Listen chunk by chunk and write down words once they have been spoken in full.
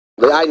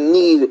Like I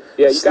need.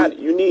 Yeah,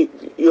 you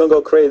gonna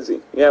go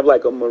crazy. You have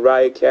like a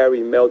Mariah Carey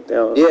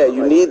meltdown. Yeah,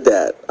 you need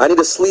that. I need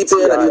to sleep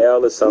in. I need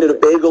a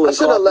bagel. I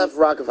should have left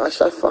rock if I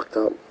fucked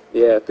up.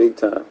 Yeah, big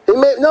time. You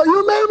made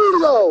me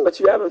go. But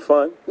you having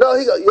fun. No,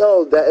 he go,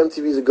 yo, that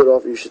MTV's a good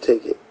offer. You should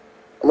take it.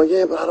 I'm like,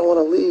 yeah, but I don't want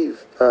to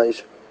leave. You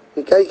should.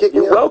 You can't kick me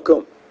out. You're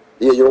welcome.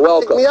 Yeah, you're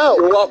welcome. Kick me out.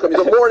 You're welcome.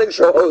 You're the morning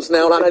show host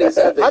now on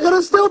Hot97. I could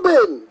have still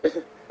been.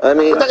 I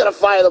mean, I'm not gonna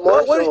fire the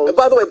morning show host.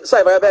 By the way,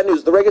 Saif, I have bad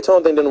news. The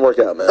reggaeton thing didn't work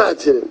out, man. I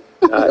didn't.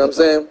 You know what I'm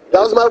saying? That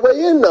was my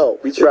way in, though.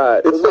 We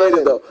tried. It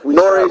faded, though.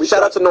 Nori,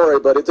 shout out to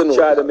Nori, but it didn't work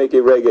out. We tried to make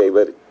it reggae,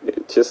 but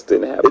it just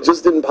didn't happen. It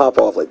just didn't pop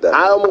off like that.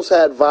 I almost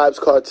had Vybz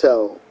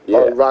Kartel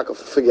on Rock.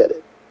 Forget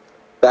it.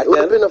 Back it would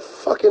then? have been a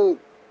fucking...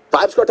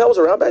 Vybz Kartel was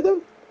around back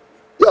then?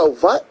 Yo,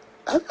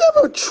 have you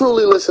ever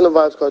truly listened to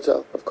Vybz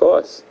Kartel? Of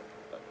course.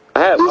 I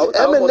have. He's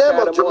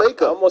Eminem of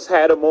Jamaica. I almost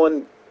had him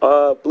on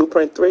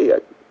Blueprint 3.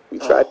 We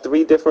tried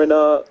 3 different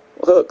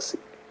hooks.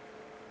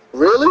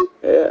 Really?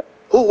 Yeah.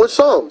 Who? What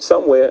song?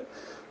 Somewhere.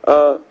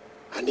 I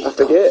forget.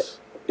 Those.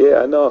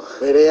 Yeah, I know.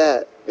 Where they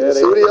at? In the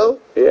studio?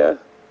 Yeah.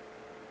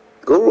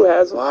 Guru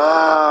has them.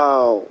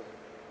 Wow.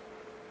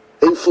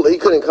 He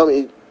couldn't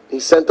come. He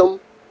sent them?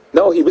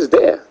 No, he was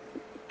there.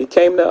 He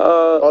came to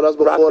oh, that's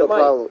before the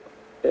problem.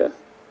 Yeah.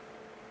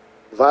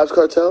 Vybz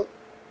Kartel?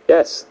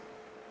 Yes.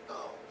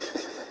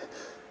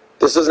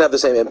 This doesn't have the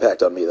same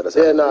impact on me that it's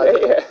had. Yeah, no.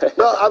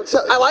 No,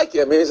 I like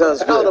him. I mean, he sounds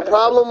good. No, the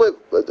problem with...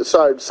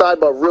 Sorry,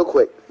 sidebar real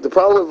quick. The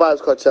problem with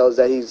Vybz Kartel is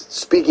that he's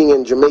speaking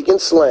in Jamaican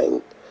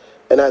slang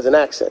and has an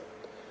accent.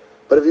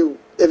 But if you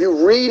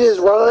read his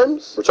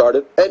rhymes...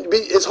 Retarded? And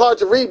it's hard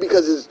to read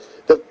because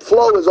the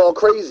flow is all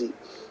crazy.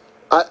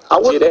 My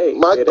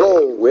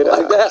goal...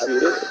 Like that.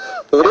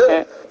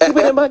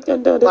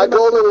 My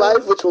goal in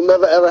life, which will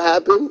never ever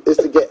happen, is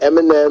to get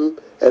Eminem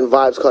and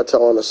Vybz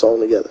Kartel on a song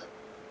together.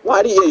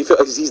 Why do you feel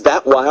like he's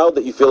that wild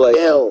that you feel like...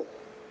 Ill.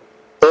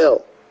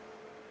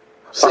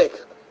 Sick.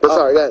 But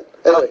sorry, go ahead.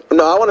 Anyway.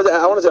 No, I wanted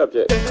to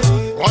subject.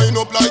 Wind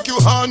up like you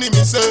honey,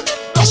 me say.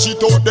 Dash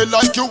it out there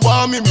like you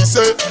want me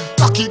say.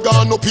 Cocky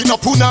gone up in a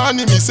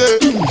punani, me say.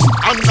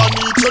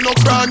 Underneath you no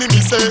cranny,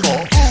 me say.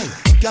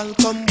 Girl,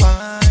 come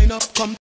wind up, come